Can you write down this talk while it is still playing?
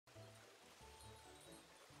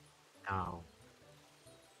know.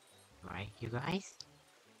 Right, you guys?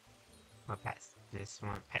 What pets? This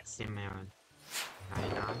one, Pet Simulator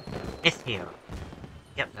 99? It's here!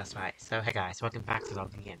 Yep, that's right. So, hey guys, welcome back to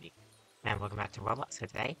Logan Gaming. And welcome back to Roblox for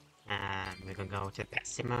today. And we're gonna go to Pet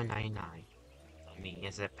Simulator 99. I mean,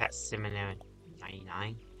 is it Pet Simulator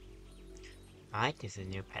 99? Alright, this is a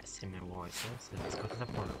new Pet Simulator Wars here, so let's go to the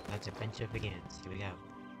portal. Let's adventure begins. Here we go.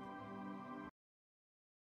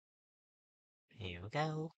 Here we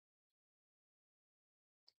go.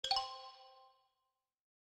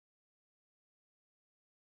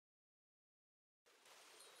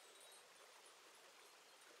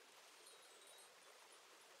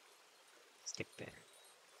 Skip there.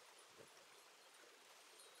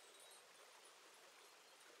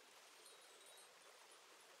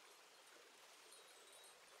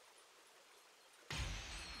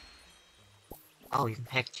 Oh, you can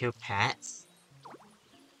pick two pets?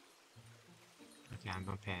 Okay, I'm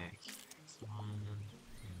gonna pick this one.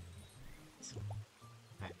 This one.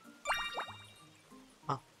 Okay.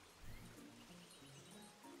 Oh.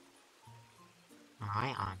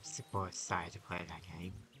 Alright, I'm super excited to play that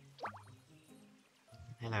game.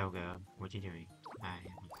 Hello girl, what you doing? I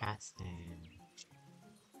am Preston.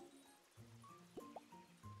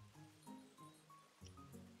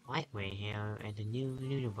 Right, we're here at the new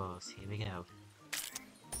universe. Here we go.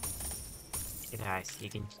 Hey guys,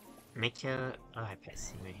 you can make sure... Alright, Pet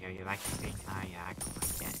Simulator here, you like the thing? Oh yeah, I can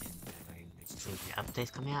like that. And I see the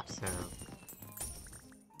updates coming up, so...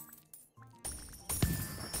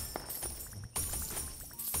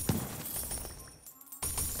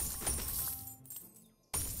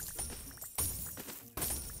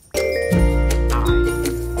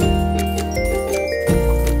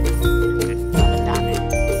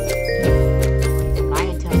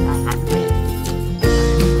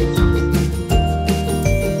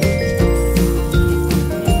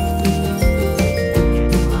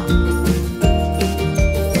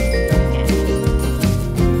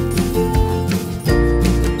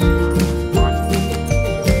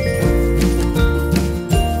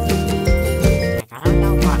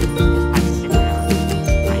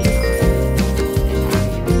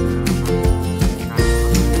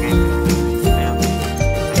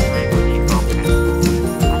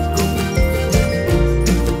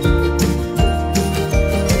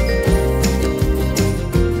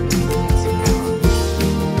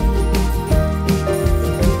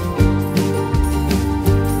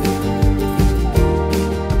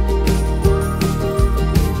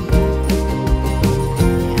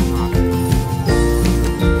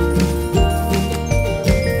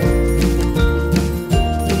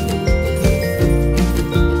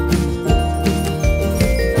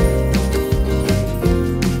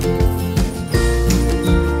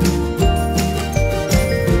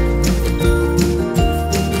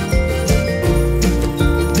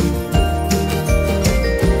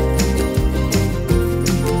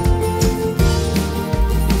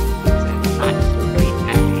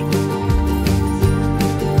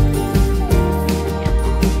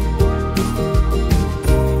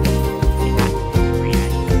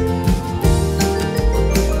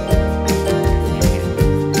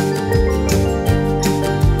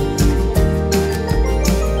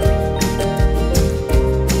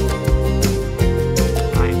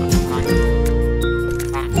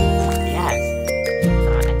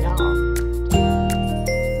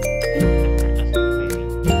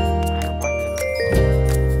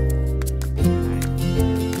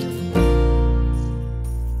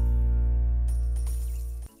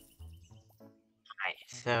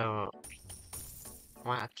 So,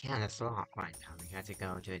 well, I can't unlock right now. We got to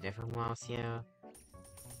go to a different worlds here,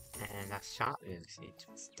 and that shop is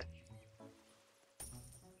interesting.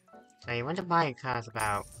 So you want to buy a car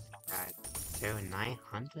about to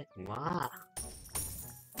 900? Wow.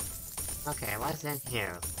 Okay, what's in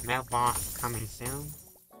here? Mailbox coming soon?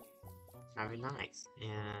 Very nice.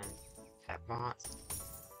 And pet box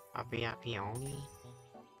are VIP only.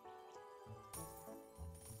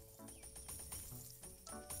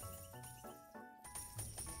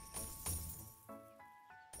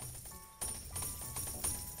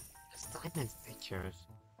 Diamond pictures.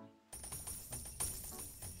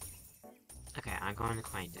 Okay, I'm going to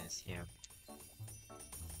claim this here.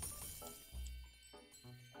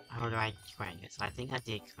 How do I claim this? I think I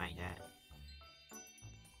did claim it.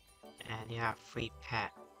 And you have free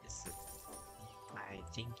pet. I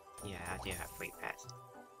think, yeah, I do have free pets.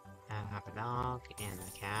 I have a dog and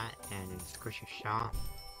a cat and a squishy shop.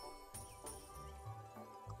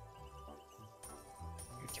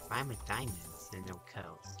 You can buy with diamonds and no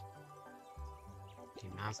codes. The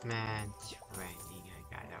announcement, trading,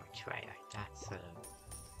 I got a trade like that, so...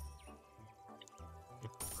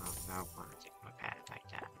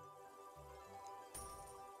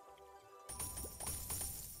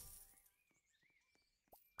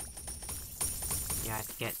 got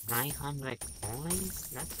to get 900 coins?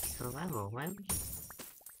 That's the level. Where we...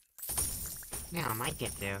 Yeah, I might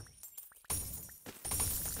get there.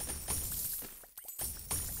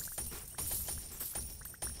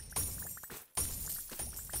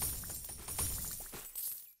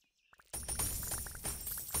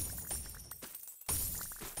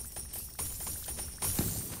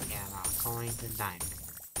 Yeah, a lot of coins and diamonds.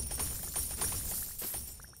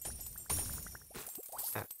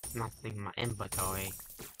 That's nothing in my inventory.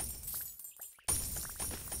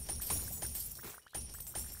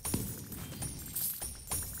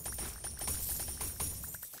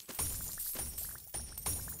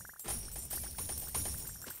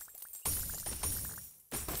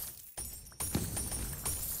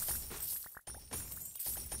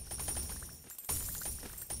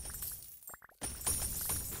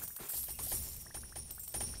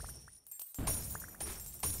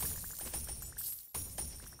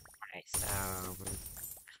 Okay, so...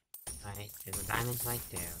 Right, there's a diamond right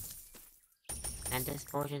there. And this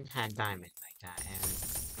portion had diamonds like that, and...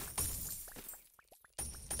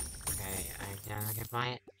 Okay, I can buy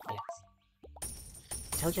it? Yes.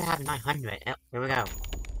 Told you I have 900. Oh, here we go.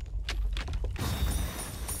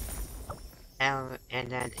 And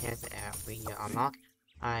then here's we unlock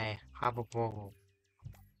a hoverboard.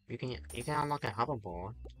 You can unlock a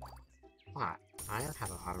hoverboard. What? I don't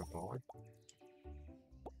have a hoverboard.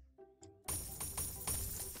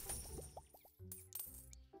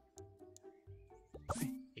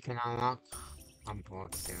 You can unlock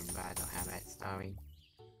hoverboard soon, but I don't have it. Sorry.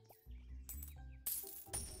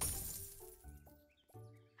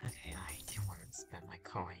 Okay, I do want to spend my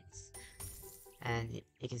coins, and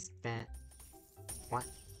you can spend what?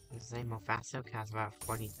 You say Mofaso has about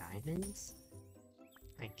 40 diamonds?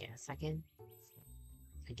 I guess I can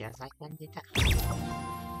do that.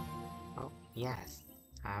 Oh, yes.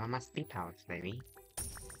 I want my speed powers, baby.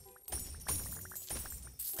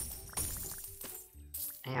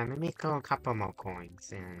 Yeah, let me go a couple more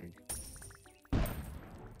coins and...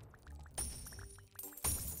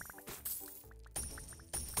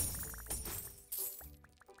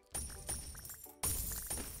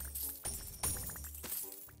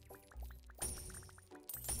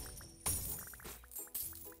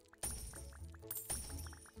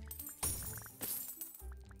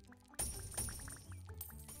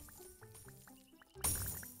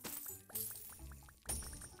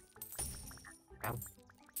 Oh.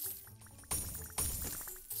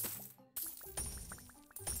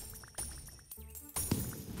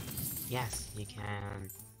 Yes, you can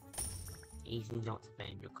easily not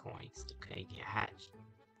spend your coins to create your hatch.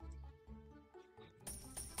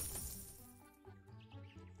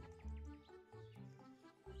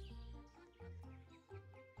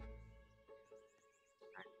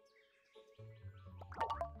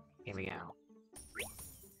 Here we go.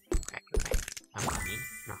 Okay. Money,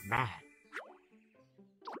 not bad.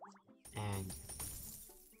 And...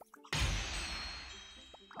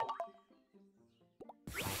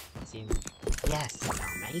 let's see. Yes,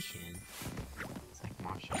 Dalmatian. It's like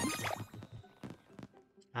Martian.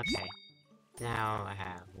 Okay. Now I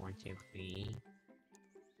have 1, 2, 3...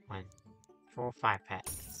 1, 4, 5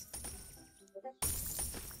 pets.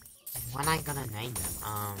 When am I gonna name them?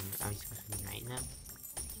 Are we supposed to name them?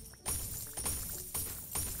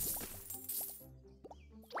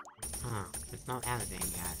 Huh, it's not editing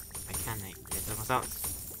yet. I can't name the results.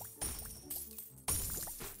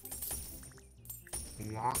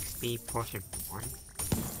 Walk speed portion 1?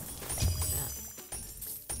 Yeah.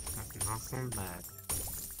 That's awesome, but...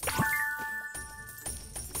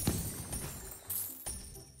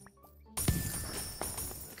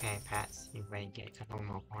 Okay, Pats, you ready to get a couple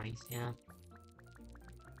more points here?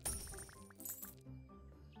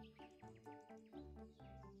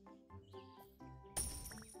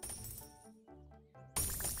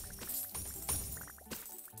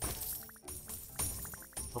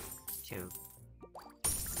 Oh, 2.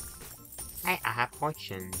 Hey, I have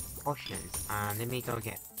portions. Let me go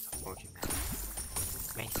get a portion now.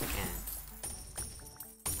 Wait a second.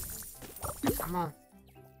 Come on.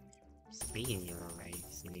 Speeding you already,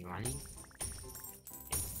 see me running?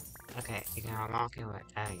 Okay, you can unlock it with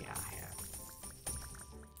area here.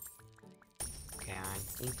 Okay, I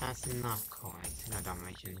think that's enough coins in a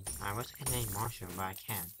Dalmatian. I wish I could name Marshall, but I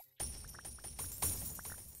can't.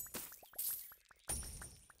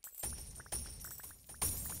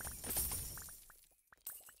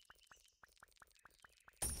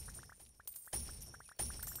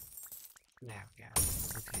 There we go.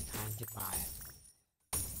 Okay, time to buy it.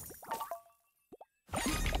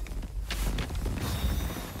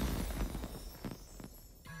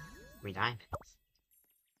 Three diamonds.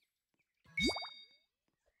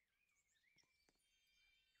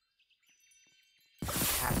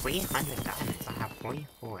 300 diamonds. I have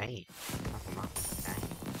 44.8. That's a lot. Dang.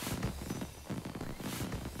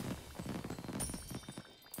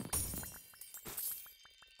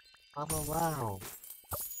 Oh, wow.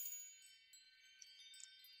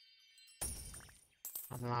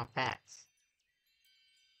 That's a lot of pets.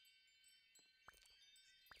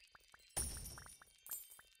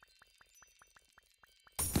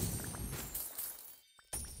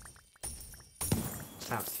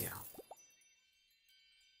 Celsius.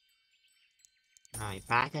 Alright,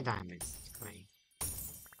 back to diamonds. Great.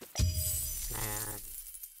 And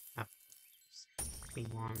up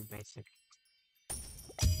one basic.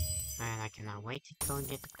 And I cannot wait to go and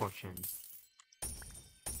get the portion.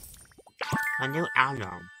 A new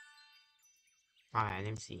album. Alright,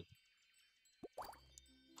 let me see.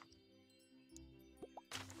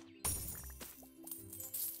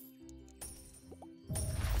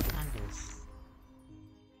 And this.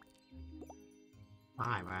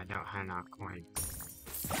 Why? Well, I don't have enough coins.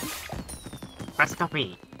 Press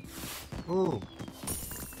copy. Ooh.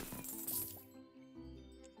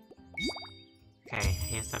 Okay,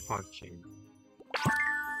 here's the fortune.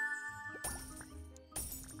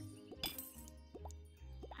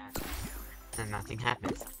 And nothing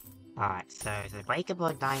happens. Alright, so the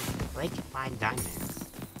breakable diamonds.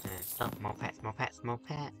 Oh, more pets, more pets, more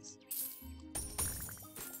pets.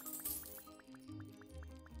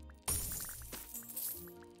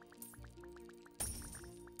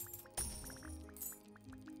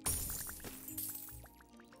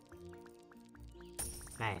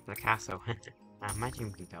 Hey, the castle. Imagine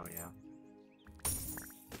we can go though.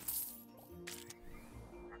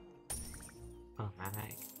 Oh, my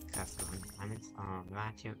leg. Castle diamonds. Oh,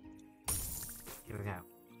 glad you. Here we go.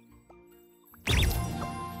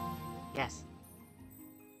 Yes.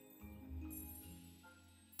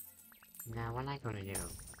 Now, what am I gonna do?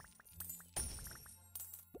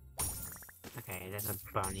 Okay, there's a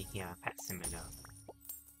brownie here, pet similar.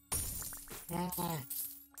 Yeah.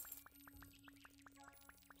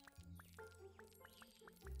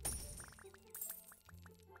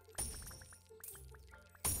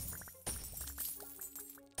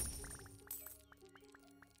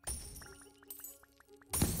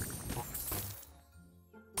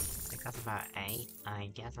 Because about 8, I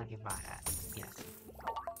guess I'll give back that. Yes.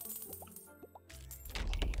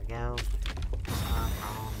 Okay, here we go.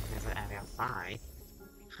 There's an area 5.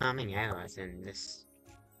 How many arrows in this?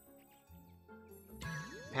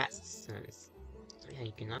 Pets, so yeah,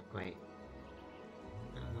 you can upgrade.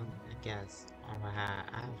 I guess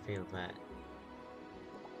I don't feel that.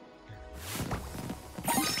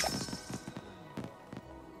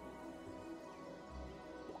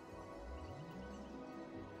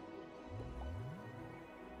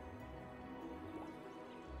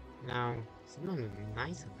 Now, something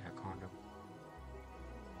nice about a condo.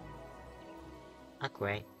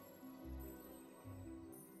 Upgrade.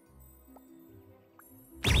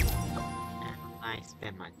 And I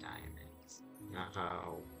spend my diamonds.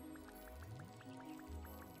 No.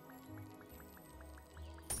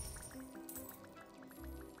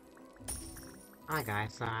 Hi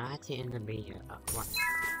guys, so I had to end the video. What?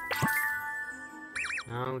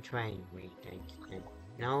 No train, wait, thank you.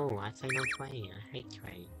 No, I say no train. I hate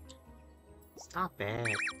train. Stop it.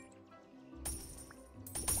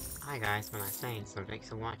 Hi guys, what I'm saying, so thanks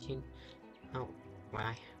for watching. Oh,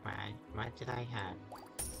 what did I have?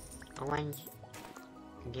 Orange.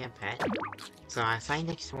 Get a pet. So I say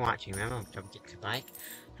thanks for watching. Remember, don't forget to like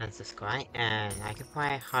and subscribe. And I can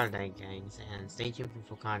play holiday games. And stay tuned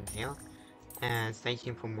for Forgotten Hill. And stay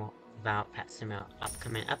tuned for more about Pet Simulator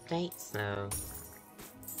upcoming updates. So,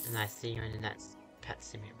 and I see you in the next Pet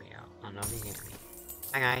Simulator video on Overgaming.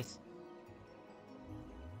 Bye guys.